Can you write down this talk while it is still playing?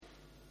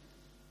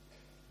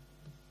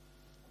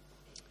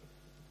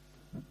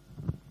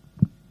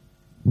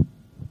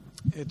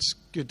It's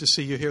good to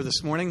see you here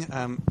this morning.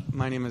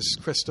 My name is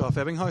Christoph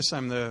Ebbinghaus.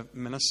 I'm the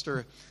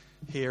minister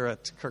here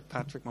at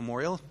Kirkpatrick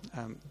Memorial,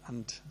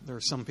 and there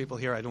are some people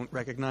here I don't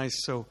recognise,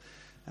 so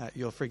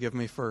you'll forgive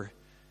me for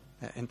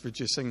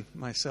introducing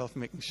myself,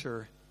 making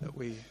sure that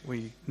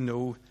we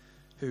know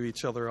who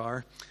each other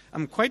are.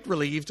 I'm quite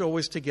relieved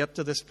always to get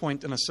to this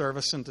point in a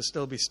service and to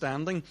still be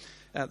standing.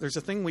 There's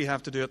a thing we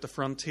have to do at the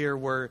front here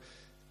where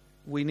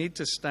we need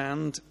to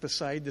stand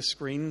beside the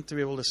screen to be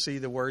able to see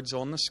the words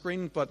on the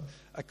screen. But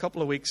a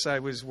couple of weeks I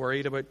was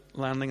worried about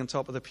landing on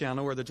top of the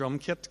piano or the drum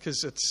kit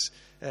because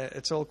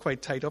it's all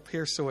quite tight up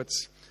here. So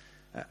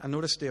I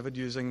noticed David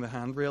using the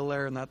handrail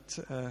there, and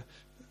that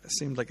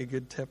seemed like a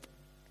good tip.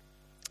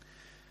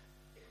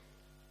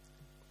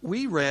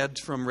 We read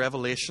from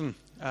Revelation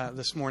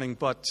this morning,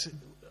 but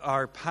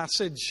our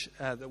passage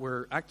that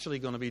we're actually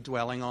going to be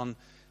dwelling on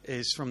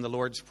is from the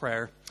Lord's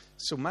Prayer.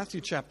 So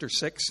Matthew chapter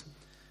 6.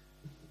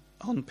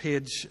 On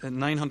page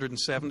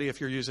 970,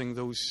 if you're using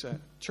those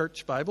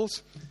church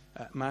Bibles,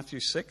 Matthew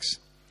 6,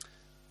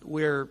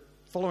 we're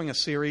following a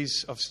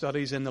series of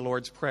studies in the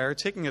Lord's Prayer,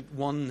 taking it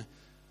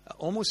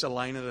almost a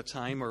line at a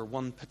time, or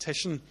one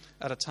petition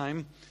at a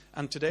time.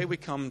 And today we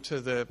come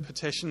to the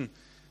petition,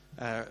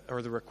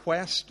 or the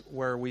request,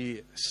 where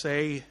we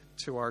say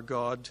to our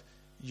God,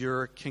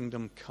 "Your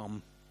kingdom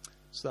come."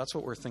 So that's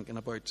what we're thinking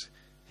about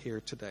here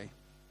today.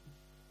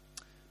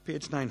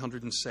 Page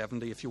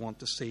 970, if you want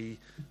to see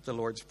the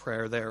Lord's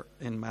Prayer there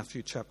in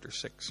Matthew chapter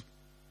 6.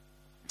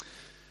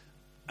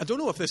 I don't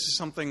know if this is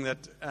something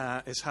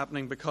that is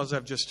happening because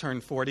I've just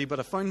turned 40,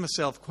 but I found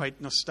myself quite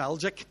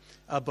nostalgic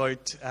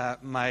about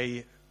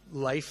my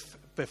life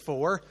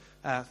before,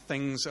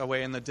 things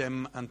away in the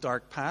dim and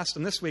dark past.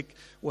 And this week,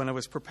 when I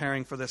was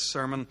preparing for this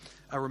sermon,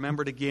 I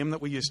remembered a game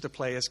that we used to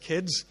play as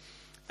kids.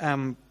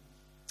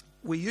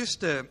 We used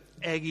to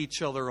egg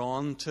each other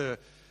on to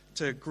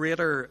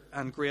greater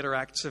and greater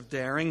acts of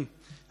daring,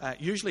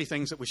 usually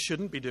things that we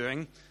shouldn't be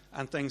doing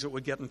and things that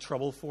we'd get in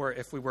trouble for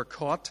if we were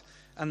caught.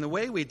 And the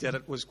way we did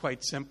it was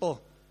quite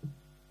simple.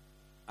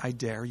 I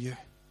dare you.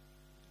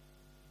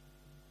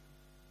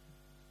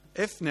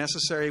 If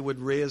necessary, would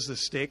raise the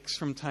stakes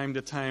from time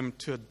to time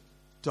to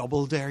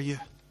double dare you.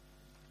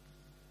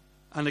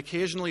 And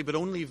occasionally, but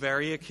only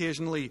very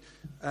occasionally,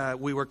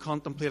 we were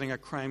contemplating a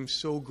crime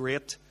so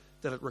great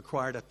that it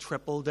required a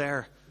triple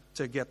dare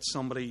to get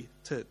somebody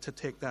to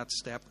take that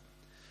step.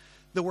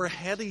 There were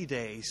heady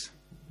days.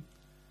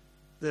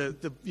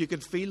 You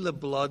could feel the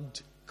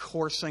blood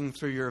coursing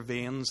through your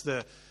veins,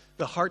 the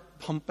heart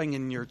pumping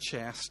in your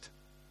chest.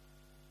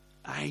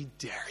 I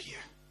dare you.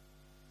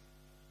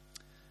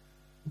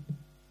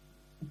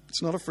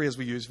 It's not a phrase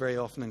we use very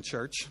often in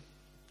church.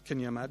 Can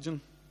you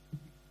imagine?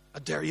 I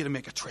dare you to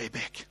make a tray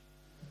bake.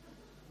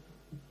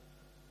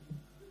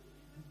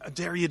 I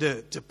dare you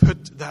to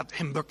put that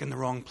hymn book in the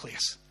wrong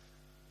place.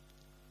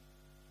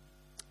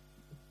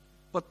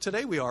 But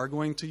today we are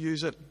going to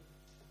use it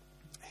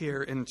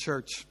here in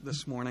church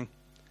this morning,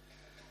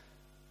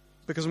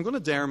 because I'm going to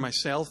dare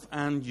myself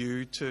and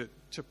you to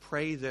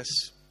pray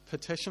this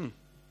petition,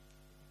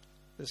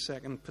 the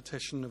second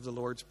petition of the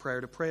Lord's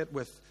Prayer, to pray it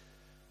with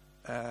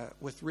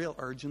real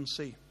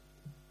urgency.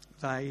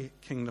 Thy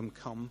kingdom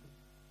come.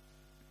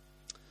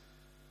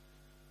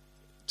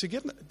 To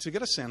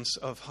get a sense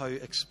of how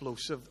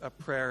explosive a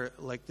prayer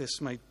like this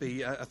might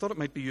be, I thought it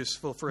might be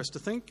useful for us to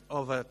think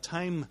of a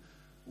time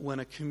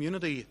when a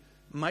community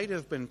might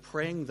have been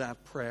praying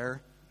that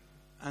prayer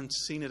and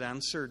seen it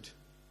answered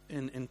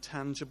in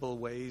intangible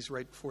ways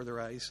right before their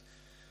eyes.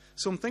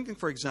 So I'm thinking,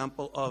 for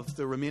example, of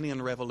the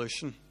Romanian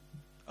Revolution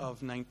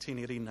of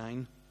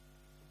 1989.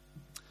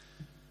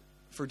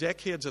 For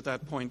decades at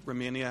that point,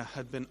 Romania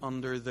had been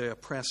under the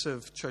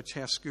oppressive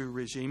Ceausescu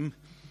regime.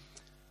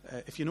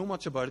 If you know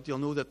much about it, you'll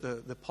know that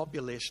the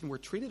population were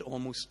treated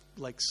almost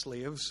like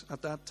slaves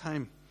at that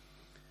time.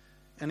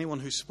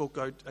 Anyone who spoke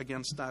out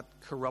against that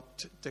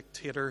corrupt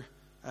dictator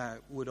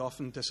would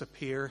often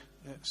disappear,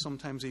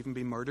 sometimes even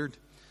be murdered.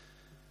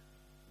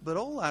 But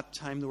all that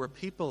time, there were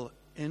people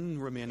in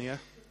Romania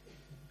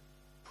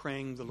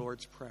praying the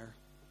Lord's Prayer.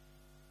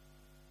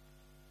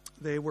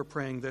 They were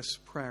praying this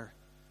prayer.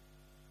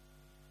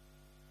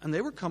 And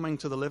they were coming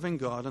to the living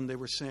God, and they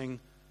were saying,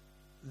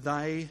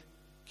 "Thy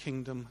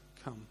kingdom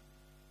come."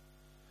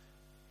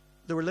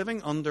 They were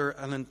living under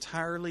an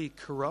entirely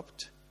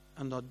corrupt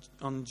and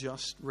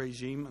unjust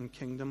regime and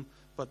kingdom,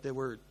 but they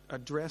were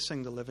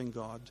addressing the living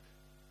God,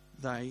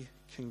 "Thy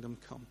kingdom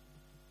come."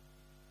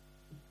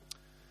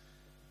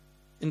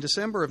 In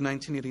December of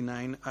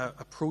 1989,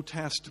 a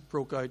protest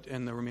broke out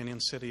in the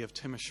Romanian city of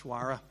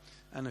Timișoara.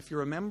 And if you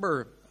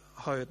remember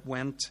how it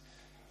went,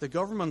 the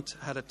government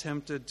had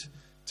attempted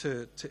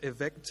to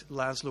evict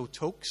Laszlo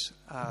Tokes,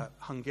 a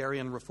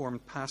Hungarian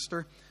Reformed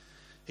pastor.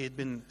 He had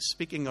been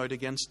speaking out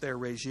against their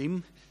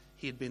regime.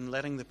 He had been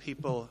letting the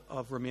people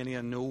of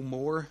Romania know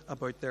more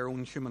about their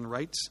own human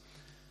rights.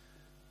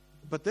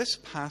 But this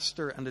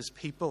pastor and his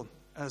people,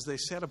 as they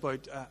set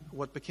about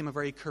what became a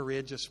very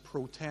courageous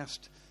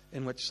protest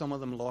in which some of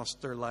them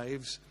lost their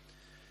lives,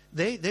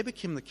 they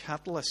became the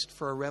catalyst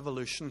for a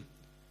revolution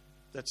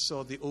that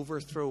saw the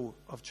overthrow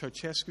of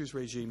Ceausescu's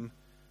regime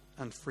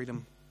and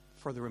freedom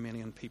for the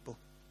Romanian people.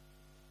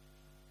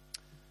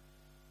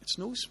 It's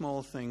no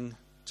small thing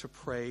to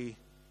pray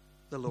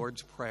the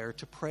Lord's Prayer,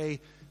 to pray,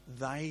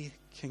 "Thy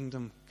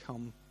kingdom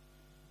come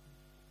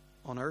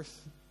on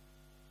earth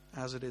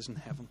as it is in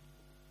heaven."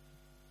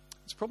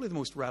 It's probably the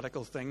most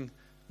radical thing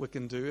we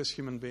can do as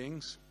human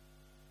beings,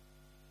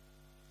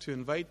 to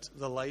invite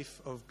the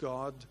life of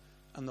God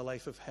and the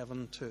life of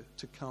heaven to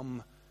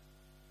come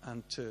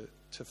and to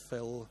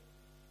fill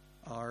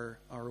our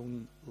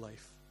own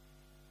life.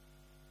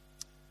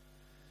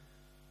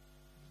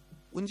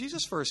 When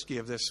Jesus first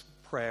gave this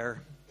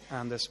prayer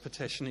and this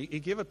petition, he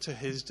gave it to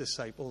his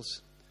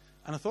disciples.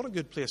 And I thought a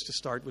good place to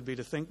start would be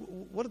to think,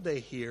 what did they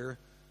hear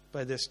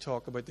by this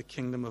talk about the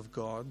kingdom of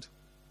God?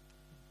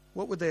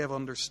 What would they have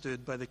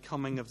understood by the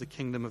coming of the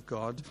kingdom of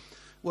God?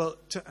 Well,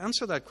 to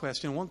answer that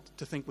question, I want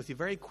to think with you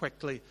very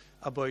quickly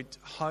about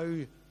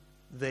how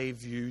they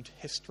viewed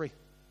history.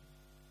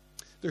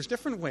 There's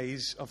different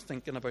ways of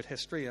thinking about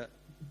history.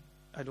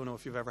 I don't know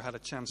if you've ever had a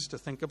chance to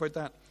think about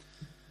that.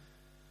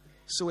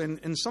 So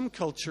in some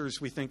cultures,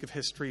 we think of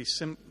history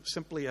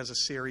simply as a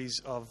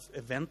series of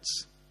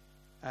events,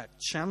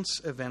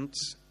 chance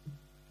events,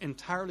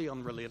 entirely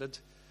unrelated.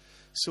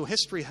 So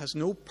history has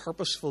no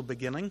purposeful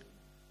beginning.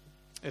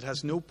 It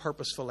has no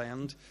purposeful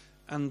end.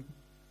 And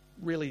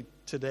really,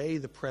 today,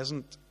 the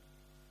present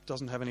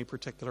doesn't have any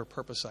particular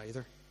purpose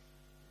either.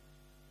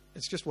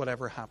 It's just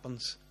whatever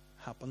happens,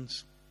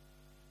 happens.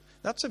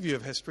 That's a view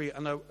of history,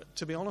 and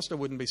to be honest, I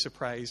wouldn't be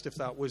surprised if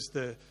that was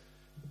the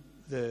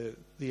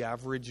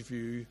average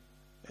view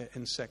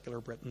in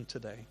secular Britain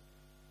today.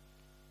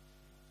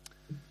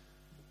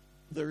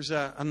 There's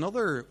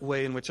another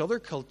way in which other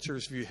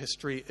cultures view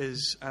history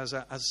is as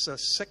a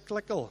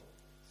cyclical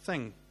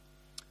thing,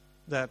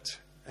 that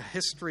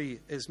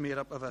history is made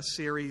up of a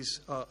series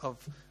of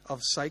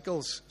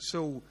cycles.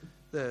 So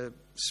the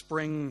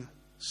spring,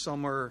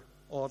 summer,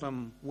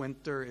 autumn,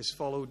 winter is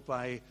followed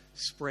by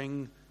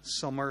spring,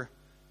 summer,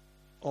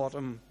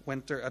 autumn,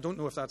 winter. I don't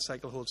know if that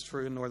cycle holds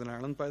true in Northern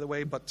Ireland, by the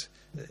way, but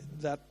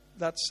that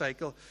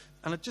cycle,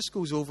 and it just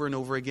goes over and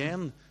over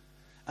again.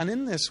 And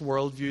in this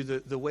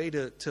worldview, the way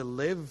to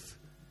live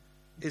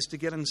is to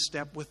get in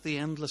step with the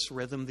endless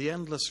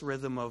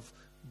rhythm of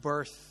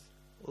birth,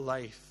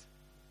 life,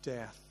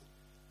 death,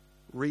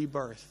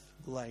 rebirth,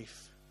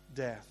 life,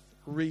 death,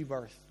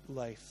 rebirth,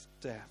 life,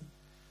 death.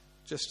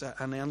 Just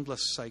an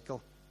endless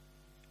cycle.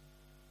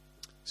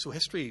 So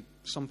history,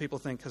 some people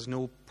think, has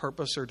no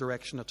purpose or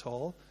direction at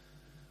all.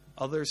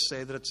 Others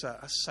say that it's a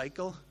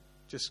cycle,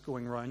 just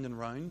going round and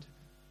round.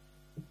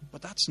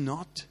 But that's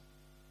not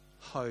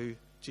how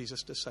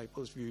Jesus'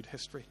 disciples viewed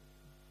history.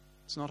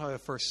 It's not how a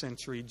first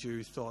century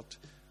Jew thought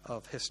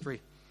of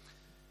history.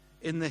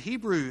 In the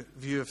Hebrew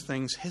view of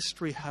things,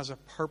 history has a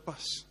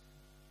purpose.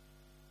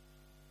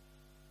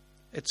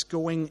 It's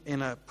going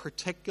in a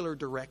particular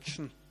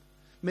direction.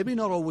 Maybe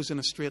not always in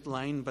a straight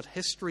line, but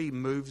history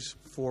moves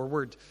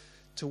forward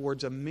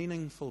towards a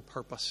meaningful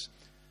purpose.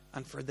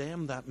 And for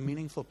them, that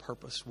meaningful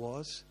purpose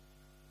was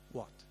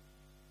what?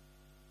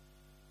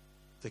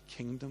 The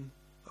kingdom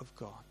of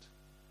God.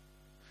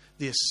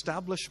 The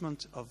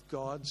establishment of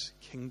God's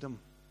kingdom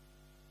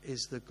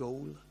is the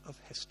goal of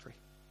history.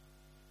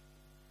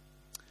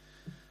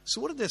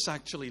 So what did this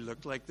actually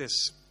look like,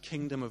 this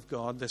kingdom of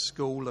God, this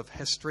goal of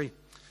history?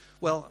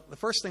 Well, the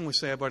first thing we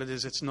say about it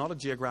is it's not a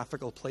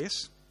geographical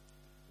place.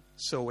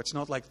 So it's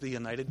not like the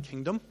United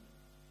Kingdom.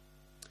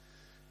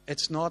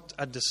 It's not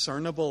a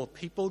discernible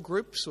people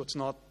group, so it's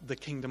not the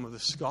kingdom of the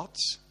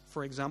Scots,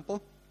 for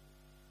example.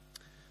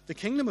 The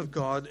kingdom of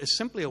God is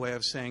simply a way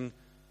of saying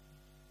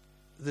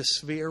the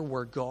sphere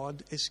where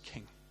God is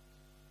king,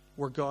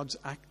 where God's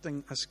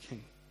acting as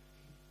king.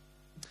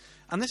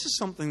 And this is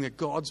something that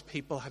God's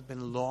people had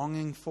been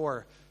longing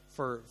for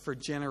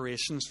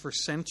generations, for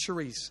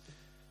centuries.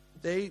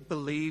 They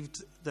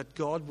believed that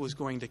God was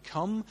going to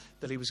come,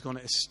 that he was going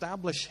to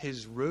establish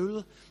his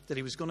rule, that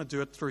he was going to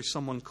do it through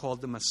someone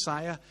called the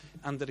Messiah,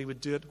 and that he would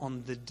do it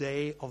on the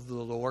day of the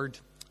Lord,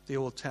 the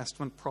Old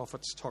Testament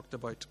prophets talked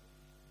about.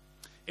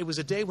 It was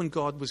a day when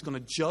God was going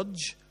to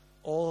judge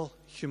all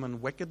human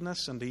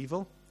wickedness and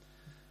evil,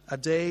 a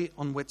day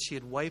on which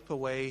he'd wipe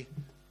away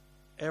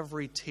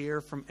every tear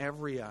from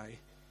every eye,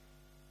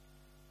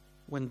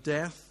 when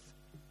death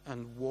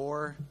and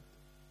war,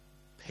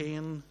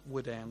 pain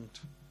would end.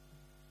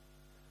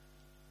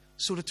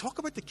 So to talk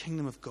about the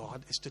kingdom of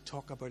God is to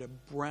talk about a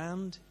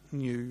brand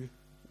new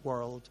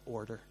world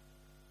order.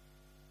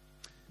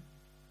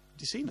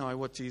 Do you see now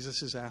what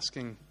Jesus is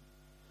asking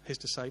his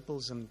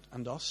disciples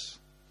and us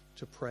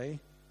to pray?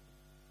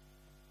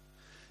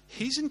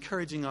 He's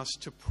encouraging us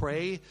to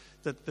pray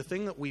that the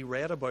thing that we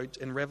read about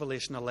in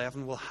Revelation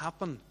 11 will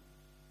happen.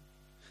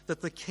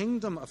 That the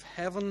kingdom of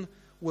heaven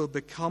will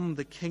become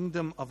the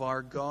kingdom of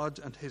our God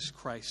and his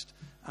Christ,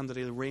 and that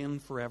he'll reign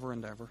forever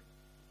and ever.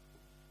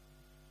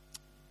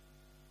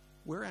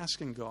 We're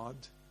asking God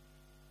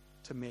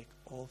to make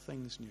all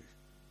things new.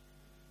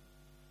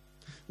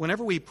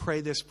 Whenever we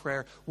pray this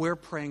prayer, we're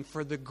praying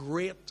for the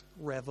great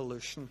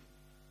revolution,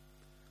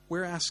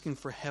 We're asking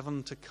for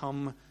heaven to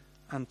come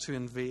and to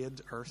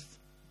invade earth.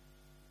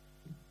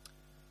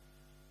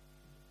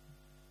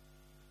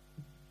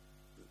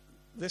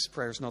 This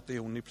prayer is not the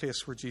only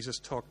place where Jesus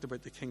talked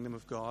about the kingdom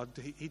of God.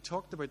 He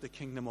talked about the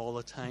kingdom all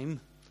the time.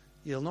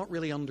 You'll not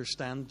really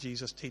understand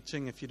Jesus'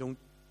 teaching if you don't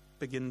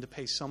begin to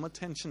pay some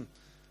attention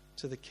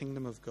to the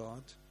kingdom of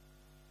God.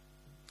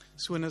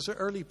 So in his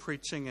early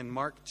preaching in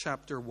Mark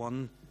chapter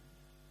 1,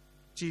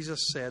 Jesus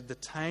said, "The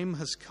time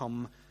has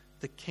come,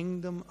 the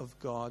kingdom of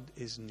God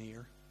is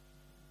near."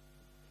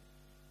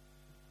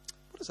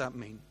 What does that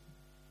mean?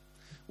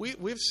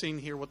 We've seen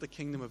here what the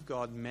kingdom of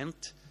God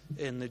meant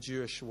in the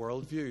Jewish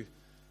worldview.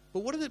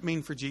 But what did it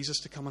mean for Jesus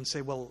to come and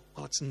say, well,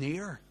 it's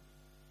near?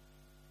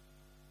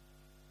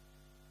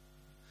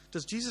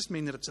 Does Jesus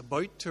mean that it's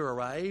about to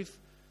arrive?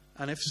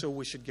 And if so,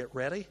 we should get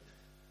ready?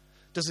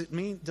 Does he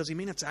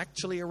mean it's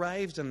actually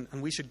arrived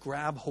and we should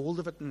grab hold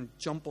of it and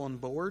jump on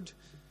board?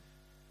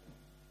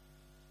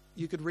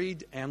 You could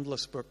read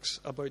endless books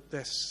about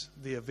this,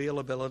 the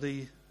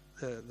availability,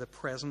 the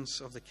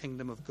presence of the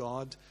kingdom of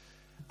God.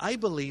 I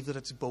believe that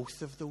it's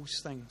both of those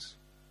things.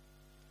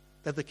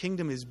 That the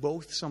kingdom is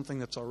both something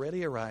that's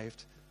already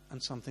arrived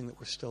and something that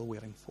we're still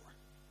waiting for.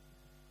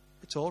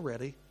 It's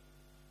already,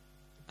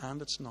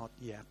 and it's not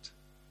yet.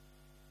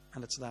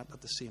 And it's that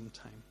at the same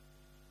time.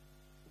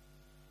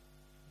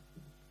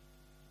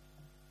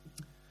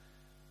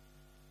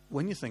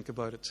 When you think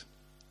about it,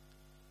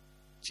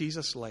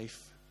 Jesus'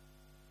 life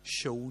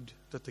showed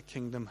that the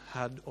kingdom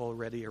had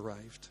already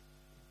arrived.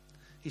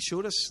 He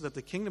showed us that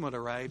the kingdom had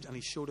arrived, and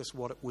he showed us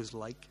what it was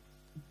like.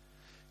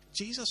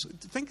 Jesus,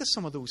 think of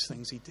some of those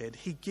things he did.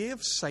 He gave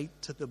sight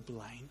to the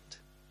blind.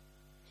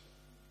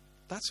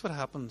 That's what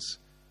happens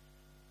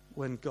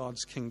when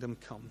God's kingdom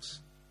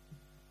comes.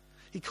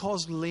 He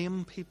caused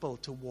lame people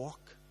to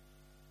walk.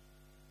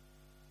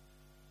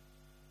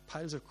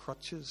 Piles of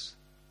crutches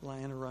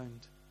lying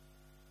around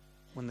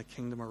when the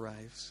kingdom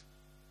arrives.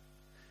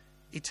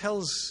 He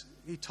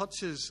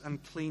touches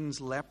and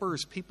cleans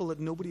lepers, people that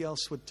nobody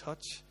else would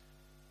touch.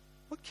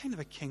 What kind of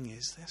a king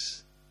is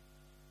this?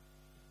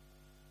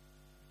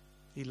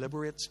 He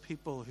liberates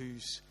people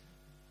whose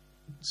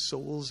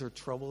souls are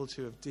troubled,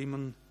 who have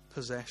demon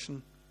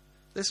possession.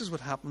 This is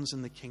what happens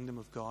in the kingdom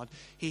of God.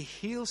 He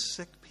heals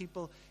sick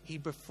people. He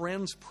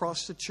befriends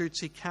prostitutes.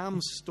 He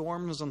calms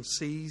storms on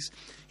seas.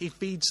 He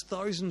feeds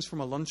thousands from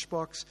a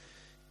lunchbox.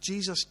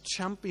 Jesus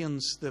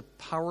champions the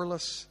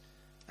powerless,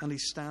 and he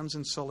stands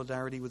in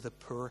solidarity with the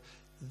poor.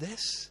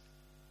 This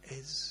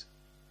is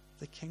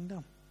the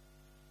kingdom.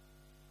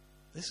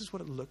 This is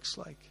what it looks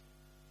like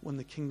when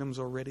the kingdom's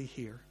already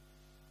here.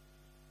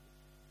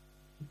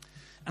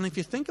 And if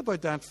you think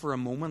about that for a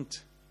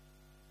moment,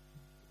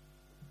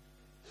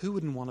 who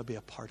wouldn't want to be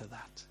a part of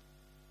that?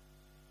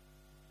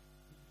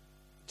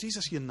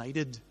 Jesus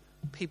united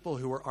people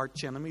who were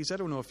arch enemies. I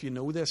don't know if you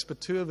know this, but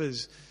two of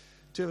his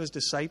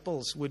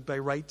disciples would by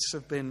rights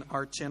have been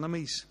arch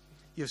enemies.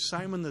 You have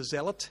Simon the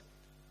Zealot,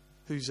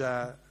 who's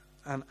an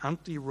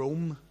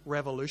anti-Rome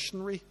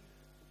revolutionary,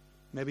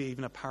 maybe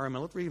even a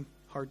paramilitary,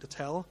 hard to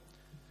tell.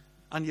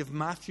 And you have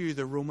Matthew,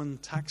 the Roman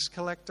tax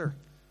collector,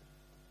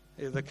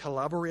 the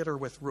collaborator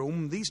with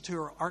Rome. These two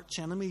are arch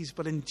enemies,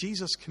 but in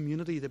Jesus'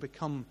 community they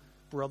become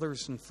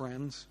brothers and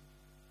friends.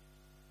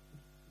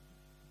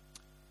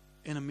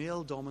 In a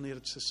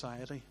male-dominated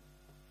society,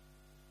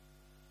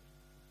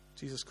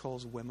 Jesus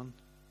calls women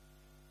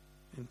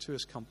into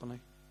his company.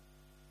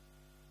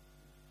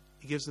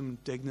 He gives them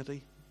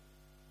dignity.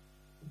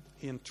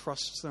 He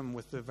entrusts them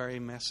with the very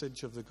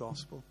message of the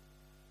gospel.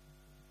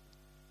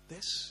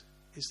 This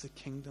is the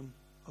kingdom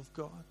of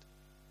God.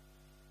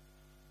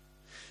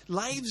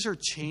 Lives are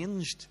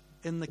changed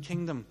in the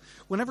kingdom.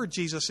 Whenever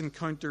Jesus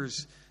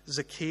encounters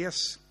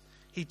Zacchaeus,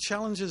 he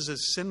challenges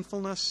his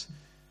sinfulness,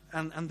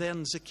 and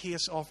then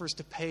Zacchaeus offers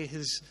to pay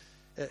his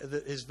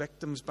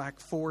victims back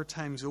 4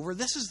 times over.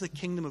 This is the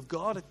kingdom of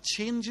God. It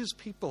changes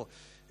people.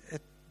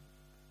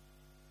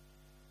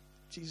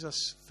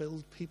 Jesus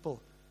filled people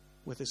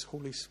with his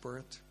Holy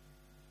Spirit.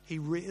 He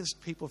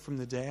raised people from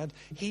the dead.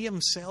 He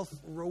himself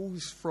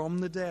rose from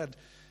the dead.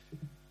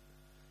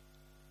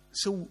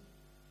 So,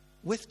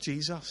 with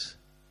Jesus,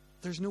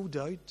 there's no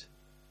doubt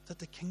that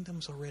the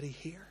kingdom's already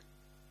here.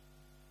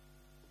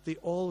 The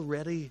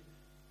already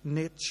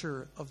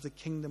nature of the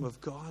kingdom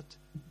of God.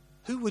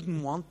 Who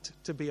wouldn't want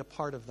to be a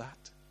part of that?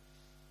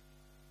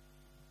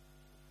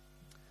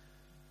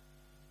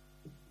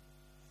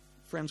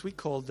 Friends, we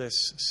called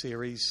this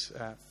series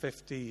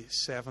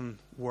 57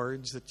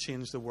 Words That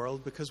Change the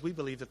World because we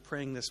believe that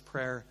praying this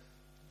prayer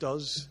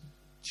does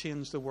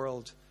change the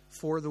world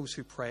for those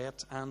who pray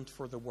it and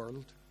for the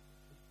world.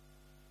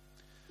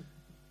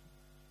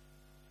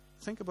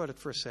 Think about it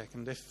for a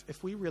second.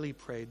 If we really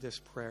prayed this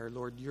prayer,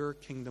 Lord, your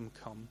kingdom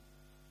come.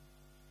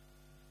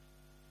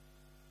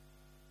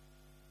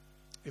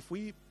 If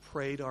we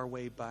prayed our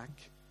way back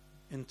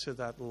into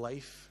that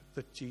life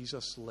that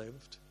Jesus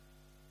lived,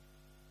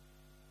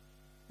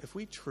 if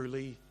we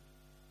truly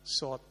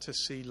sought to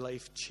see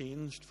life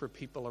changed for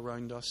people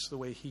around us the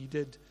way he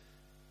did,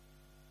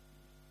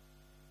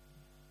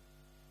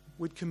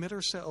 we'd commit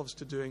ourselves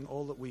to doing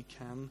all that we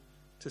can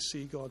to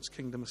see God's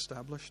kingdom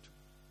established.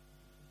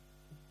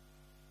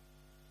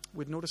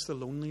 We'd notice the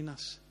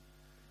loneliness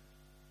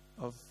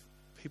of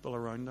people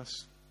around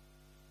us,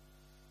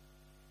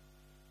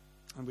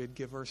 and we'd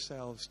give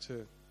ourselves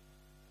to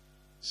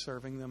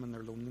serving them in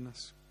their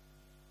loneliness.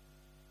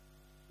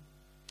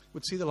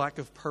 We'd see the lack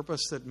of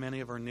purpose that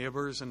many of our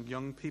neighbours and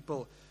young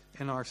people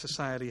in our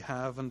society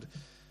have, and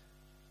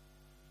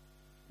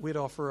we'd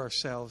offer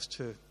ourselves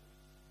to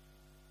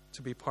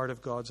be part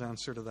of God's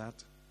answer to that.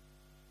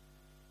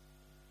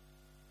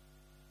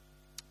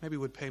 Maybe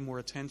we'd pay more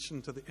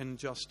attention to the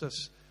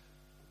injustice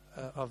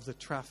of the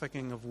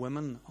trafficking of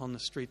women on the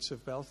streets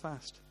of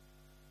Belfast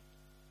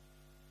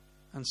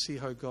and see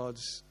how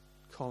God's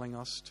calling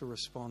us to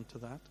respond to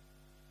that.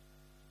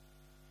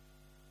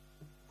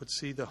 Would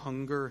see the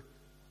hunger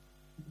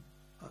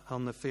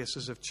on the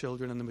faces of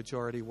children in the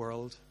majority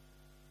world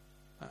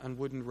and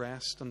wouldn't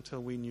rest until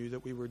we knew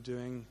that we were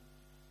doing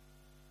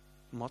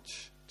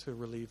much to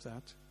relieve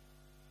that.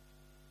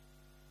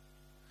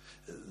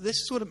 This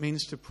is what it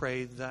means to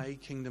pray, "Thy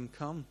kingdom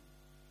come."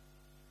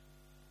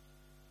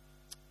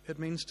 It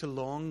means to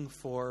long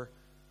for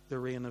the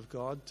reign of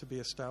God to be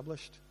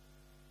established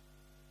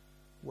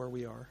where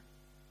we are.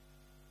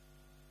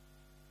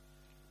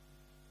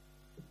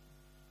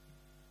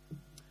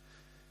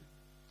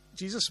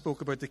 Jesus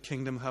spoke about the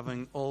kingdom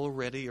having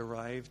already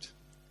arrived.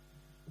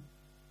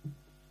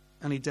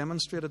 And he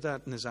demonstrated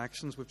that in his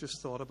actions. We've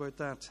just thought about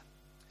that.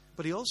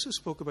 But he also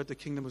spoke about the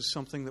kingdom as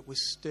something that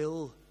was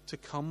still to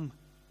come.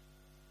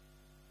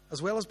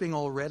 As well as being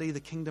already, the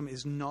kingdom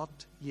is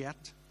not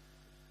yet.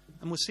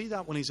 And we'll see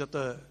that when he's at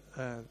the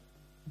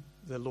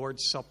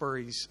Lord's Supper.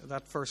 He's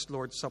that first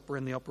Lord's Supper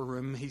in the upper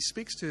room. He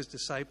speaks to his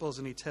disciples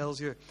and he tells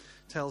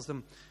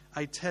them,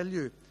 "I tell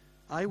you,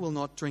 I will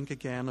not drink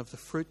again of the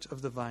fruit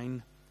of the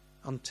vine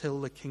until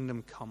the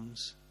kingdom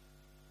comes."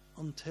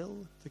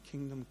 Until the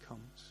kingdom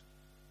comes.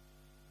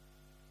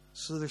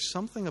 So there's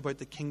something about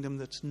the kingdom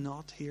that's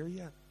not here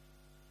yet.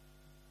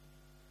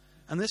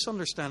 And this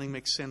understanding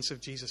makes sense of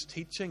Jesus'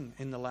 teaching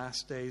in the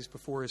last days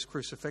before his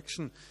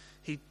crucifixion.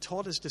 He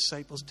taught his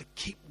disciples to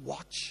keep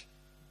watch,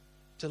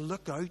 to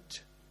look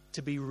out,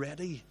 to be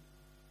ready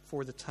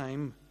for the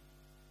time.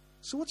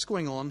 So what's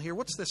going on here?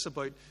 What's this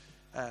about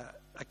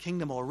a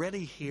kingdom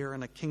already here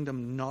and a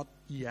kingdom not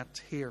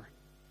yet here?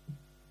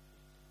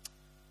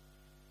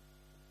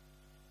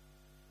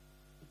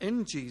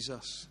 In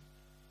Jesus,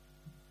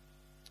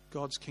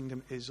 God's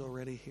kingdom is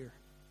already here,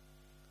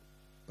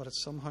 but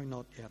it's somehow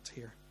not yet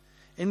here.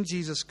 In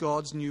Jesus,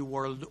 God's new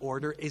world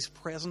order is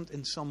present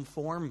in some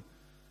form,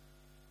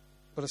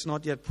 but it's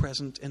not yet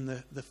present in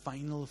the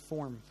final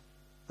form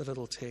that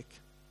it'll take.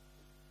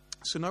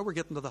 So now we're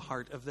getting to the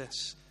heart of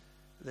this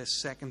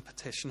second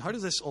petition. How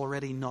does this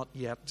already not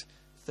yet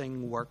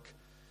thing work?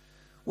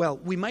 Well,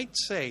 we might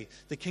say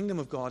the kingdom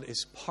of God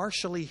is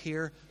partially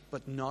here,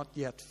 but not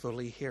yet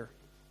fully here.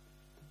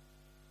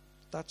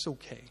 That's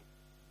okay,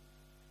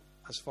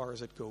 as far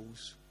as it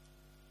goes.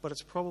 But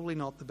it's probably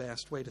not the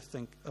best way to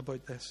think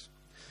about this.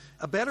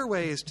 A better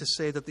way is to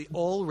say that the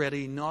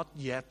already not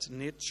yet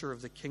nature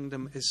of the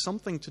kingdom is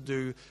something to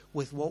do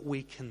with what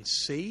we can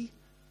see,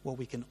 what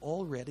we can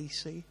already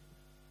see,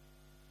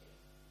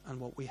 and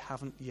what we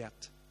haven't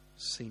yet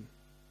seen.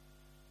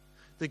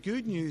 The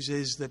good news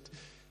is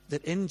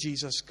that in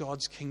Jesus,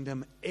 God's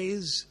kingdom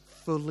is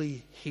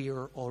fully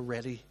here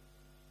already,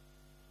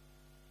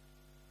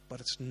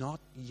 but it's not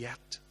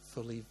yet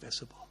fully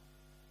visible.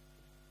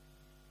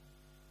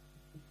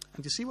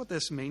 And you see what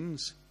this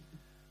means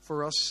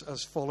for us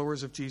as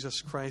followers of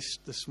Jesus Christ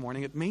this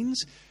morning? It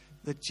means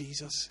that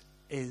Jesus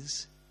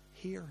is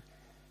here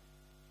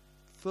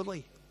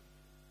fully.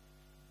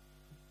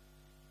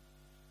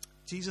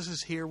 Jesus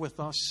is here with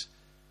us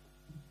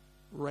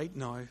right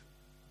now,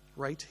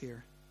 right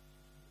here.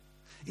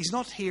 He's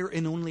not here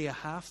in only a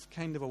half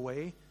kind of a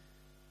way.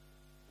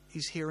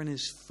 He's here in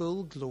his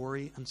full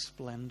glory and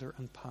splendor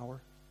and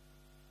power.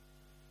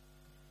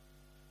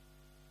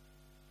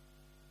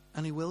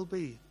 And he will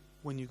be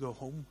when you go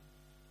home.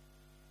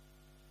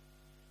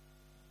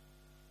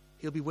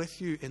 He'll be with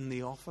you in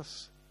the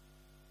office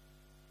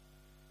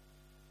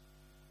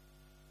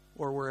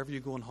or wherever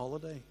you go on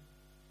holiday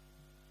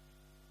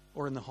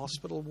or in the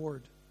hospital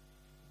ward.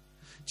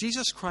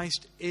 Jesus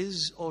Christ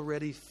is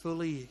already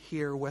fully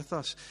here with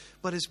us,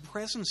 but his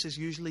presence is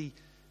usually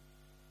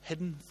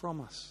hidden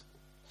from us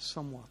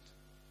somewhat.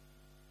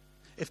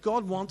 If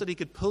God wanted, he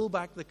could pull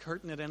back the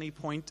curtain at any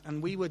point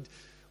and we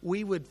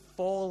would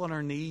fall on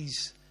our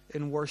knees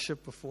in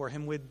worship before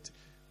him.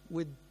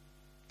 We'd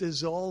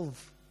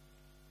dissolve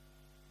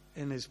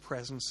in his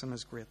presence and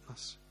his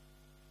greatness.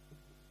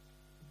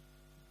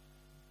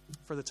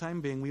 For the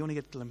time being, we only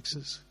get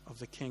glimpses of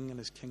the King and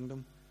his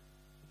kingdom,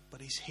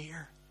 but he's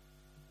here.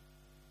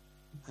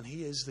 And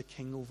he is the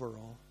King over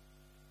all.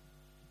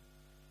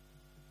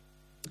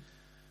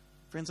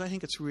 Friends, I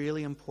think it's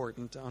really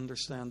important to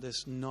understand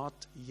this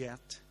not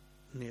yet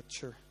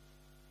nature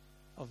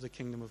of the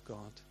kingdom of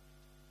God.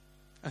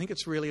 I think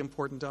it's really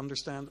important to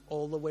understand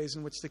all the ways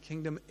in which the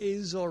kingdom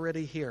is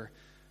already here,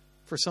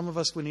 For some of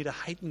us, we need a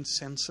heightened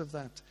sense of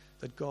that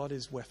God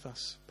is with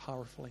us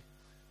powerfully.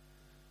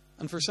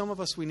 And for some of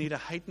us, we need a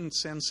heightened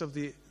sense of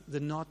the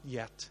not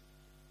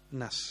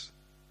yet-ness.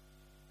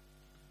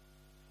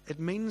 It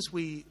means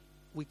we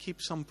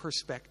keep some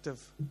perspective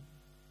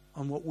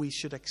on what we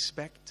should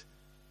expect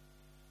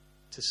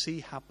to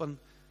see happen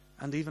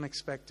and even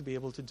expect to be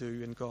able to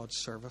do in God's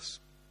service.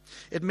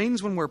 It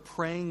means when we're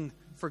praying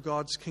for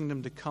God's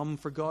kingdom to come,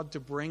 for God to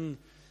bring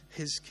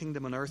His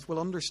kingdom on earth, we'll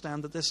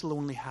understand that this will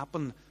only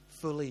happen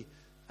fully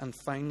and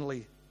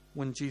finally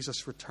when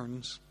Jesus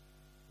returns.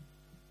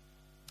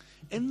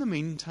 In the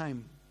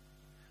meantime,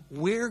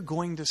 we're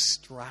going to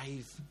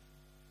strive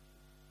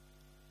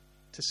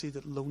to see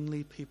that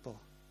lonely people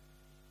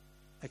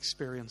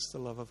experience the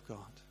love of God.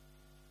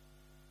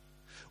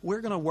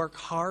 We're going to work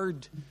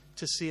hard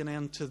to see an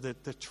end to the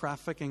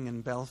trafficking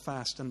in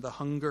Belfast and the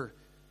hunger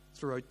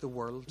throughout the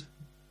world.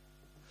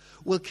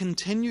 We'll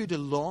continue to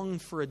long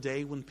for a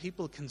day when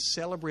people can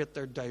celebrate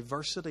their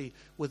diversity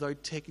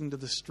without taking to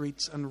the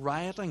streets and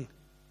rioting.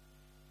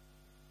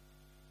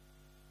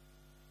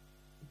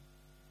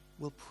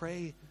 We'll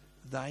pray,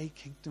 Thy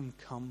kingdom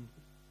come.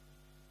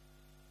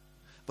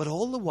 But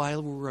all the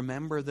while we'll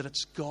remember that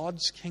it's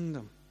God's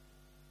kingdom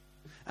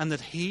and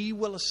that He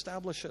will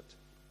establish it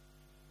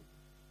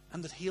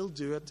and that He'll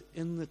do it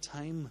in the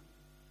time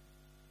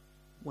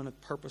when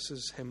it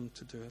purposes Him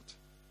to do it.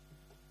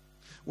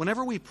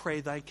 Whenever we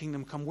pray, Thy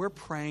kingdom come, we're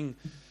praying,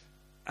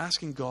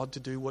 asking God to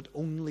do what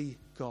only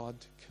God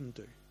can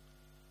do.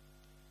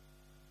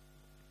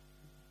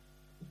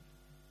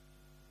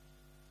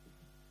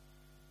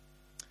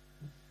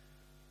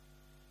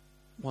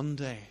 One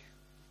day,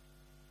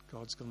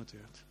 God's going to do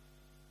it.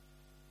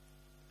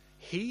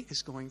 He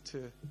is going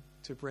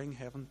to bring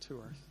heaven to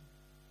earth.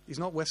 He's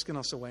not whisking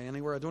us away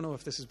anywhere. I don't know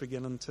if this is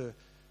beginning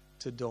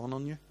to dawn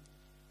on you.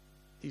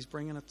 He's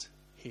bringing it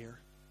here.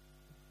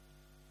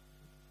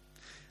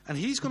 And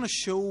He's going to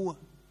show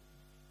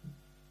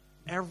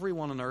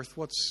everyone on earth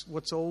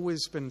what's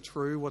always been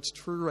true, what's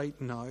true right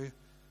now,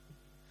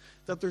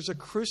 that there's a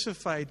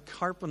crucified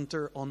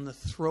carpenter on the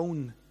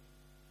throne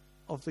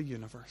of the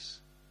universe.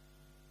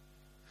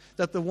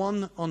 That the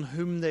one on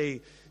whom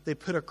they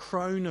put a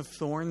crown of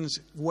thorns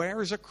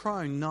wears a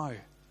crown now.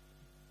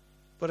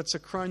 But it's a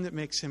crown that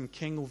makes Him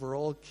king over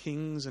all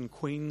kings and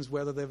queens,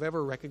 whether they've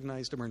ever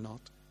recognized Him or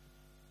not.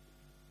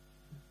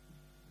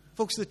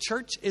 Folks, the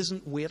church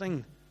isn't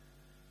waiting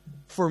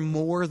for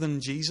more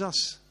than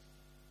Jesus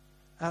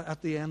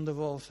at the end of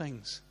all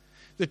things.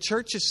 The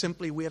church is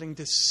simply waiting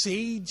to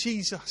see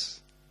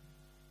Jesus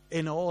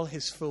in all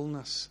His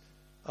fullness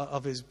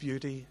of His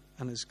beauty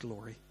and His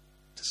glory.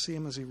 To see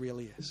Him as He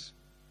really is.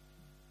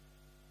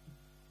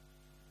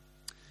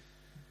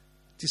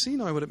 Do you see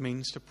now what it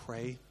means to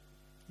pray,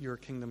 Your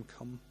kingdom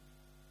come,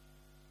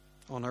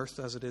 on earth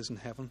as it is in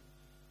heaven?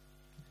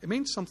 It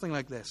means something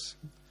like this.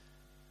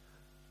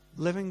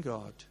 Living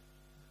God,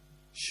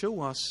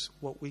 show us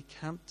what we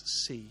can't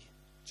see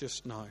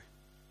just now.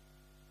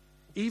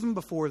 Even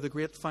before the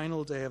great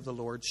final day of the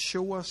Lord,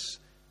 show us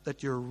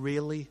that You're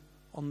really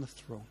on the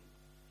throne.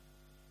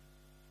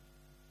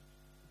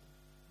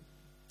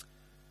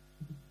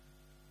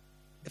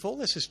 If all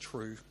this is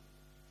true,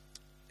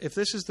 if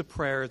this is the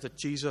prayer that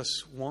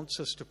Jesus wants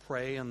us to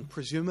pray, and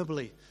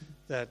presumably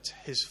that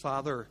His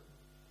Father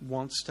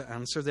wants to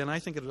answer, then I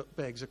think it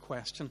begs a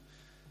question.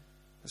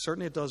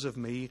 Certainly it does of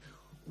me.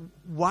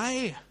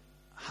 Why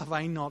have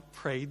I not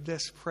prayed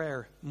this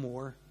prayer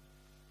more?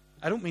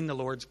 I don't mean the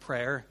Lord's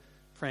Prayer,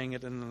 praying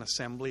it in an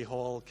assembly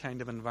hall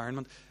kind of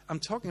environment. I'm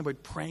talking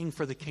about praying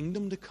for the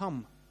kingdom to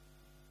come.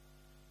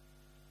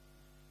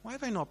 Why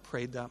have I not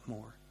prayed that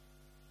more?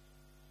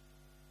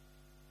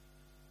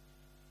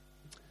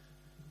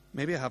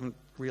 Maybe I haven't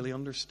really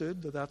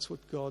understood that that's what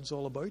God's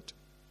all about.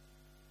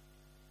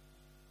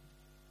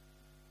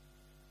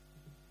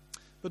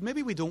 But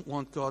maybe we don't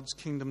want God's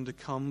kingdom to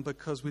come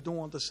because we don't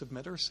want to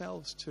submit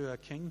ourselves to a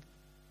king.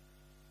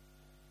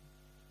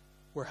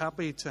 We're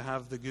happy to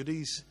have the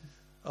goodies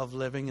of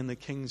living in the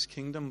King's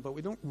kingdom, but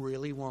we don't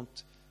really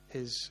want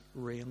His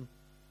reign.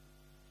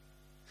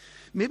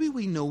 Maybe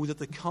we know that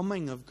the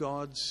coming of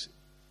God's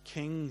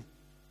King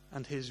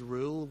and His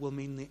rule will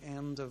mean the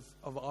end of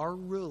our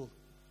rule.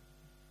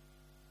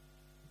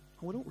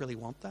 And we don't really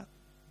want that.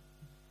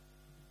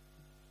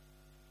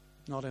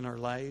 Not in our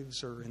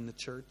lives or in the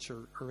church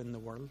or in the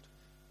world.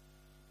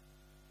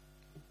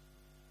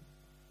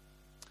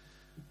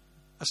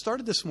 I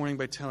started this morning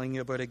by telling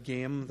you about a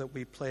game that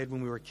we played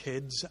when we were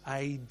kids,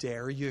 I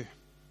Dare You.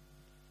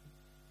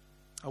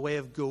 A way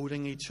of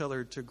goading each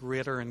other to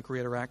greater and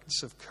greater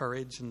acts of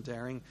courage and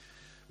daring.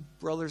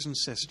 Brothers and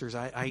sisters,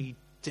 I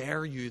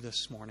dare you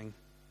this morning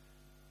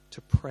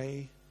to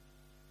pray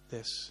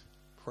this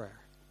prayer.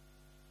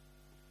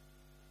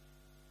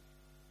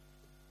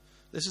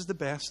 This is the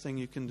best thing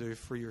you can do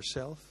for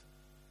yourself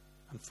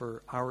and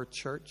for our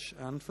church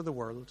and for the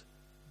world.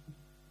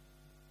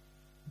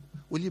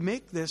 Will you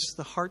make this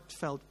the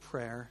heartfelt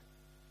prayer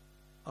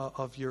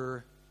of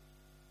your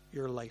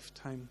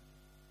lifetime?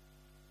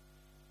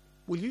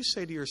 will you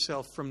say to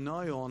yourself, from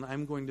now on,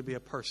 I'm going to be a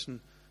person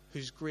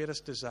whose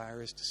greatest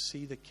desire is to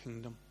see the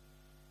kingdom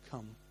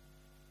come?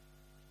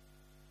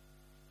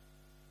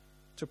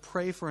 To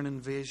pray for an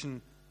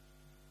invasion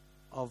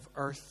of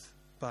earth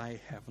by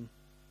heaven.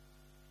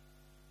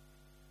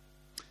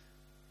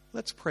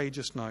 Let's pray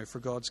just now for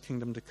God's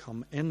kingdom to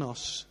come in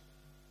us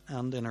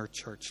and in our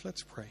church.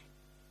 Let's pray.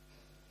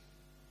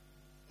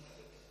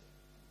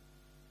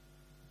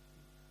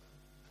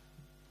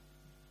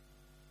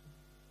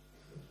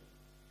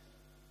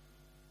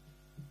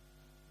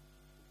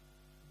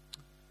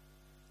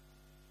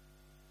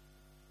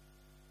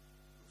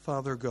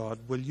 Father God,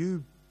 will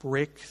you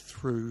break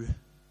through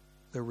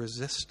the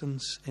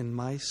resistance in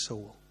my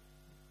soul?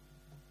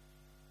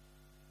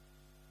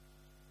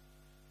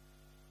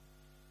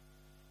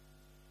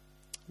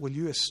 Will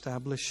you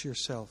establish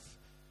yourself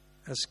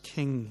as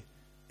King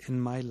in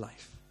my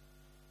life?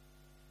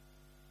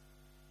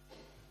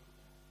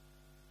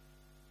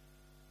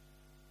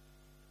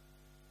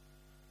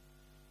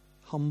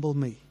 Humble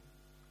me.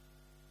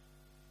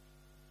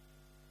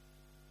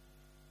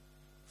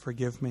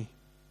 Forgive me.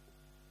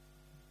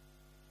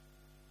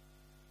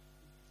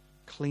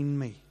 Clean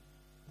me.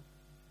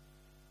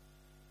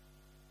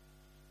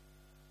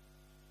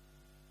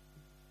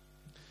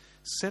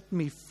 Set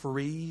me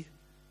free,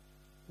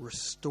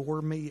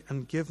 restore me,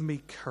 and give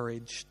me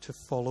courage to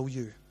follow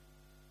you,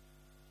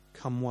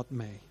 come what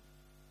may.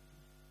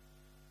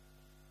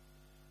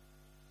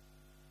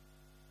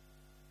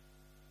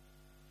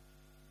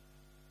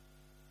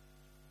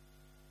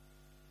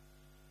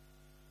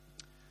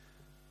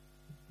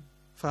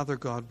 Father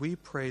God, we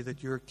pray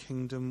that your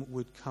kingdom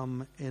would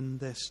come in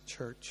this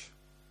church.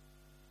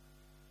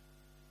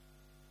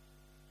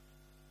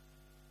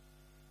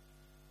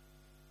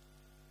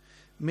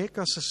 Make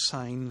us a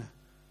sign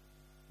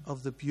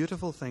of the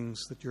beautiful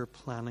things that you're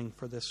planning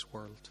for this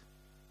world.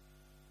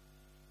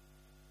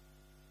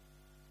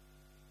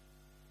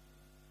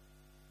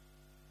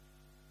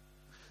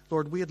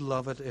 Lord, we'd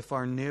love it if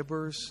our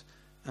neighbours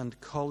and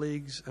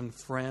colleagues and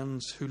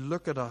friends who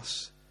look at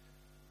us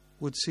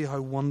would see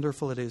how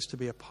wonderful it is to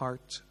be a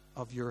part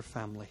of your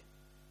family.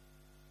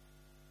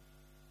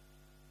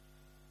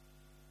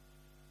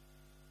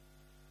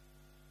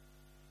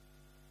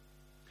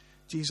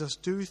 Jesus,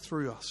 do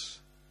through us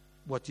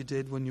what you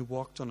did when you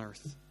walked on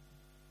earth.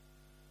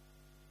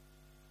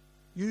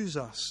 Use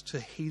us to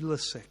heal the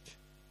sick,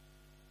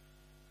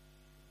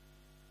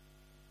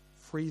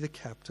 free the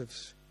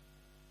captives,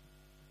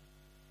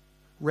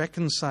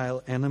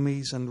 reconcile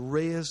enemies, and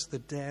raise the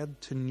dead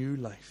to new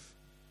life.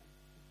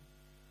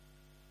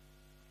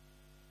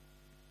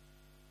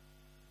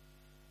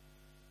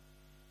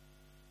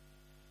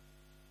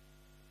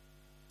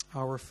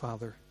 Our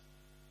Father,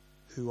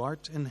 who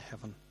art in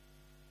heaven,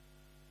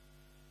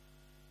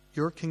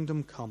 your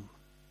kingdom come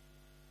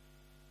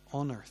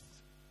on earth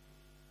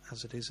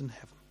as it is in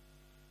heaven.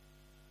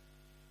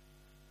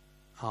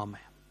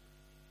 Amen.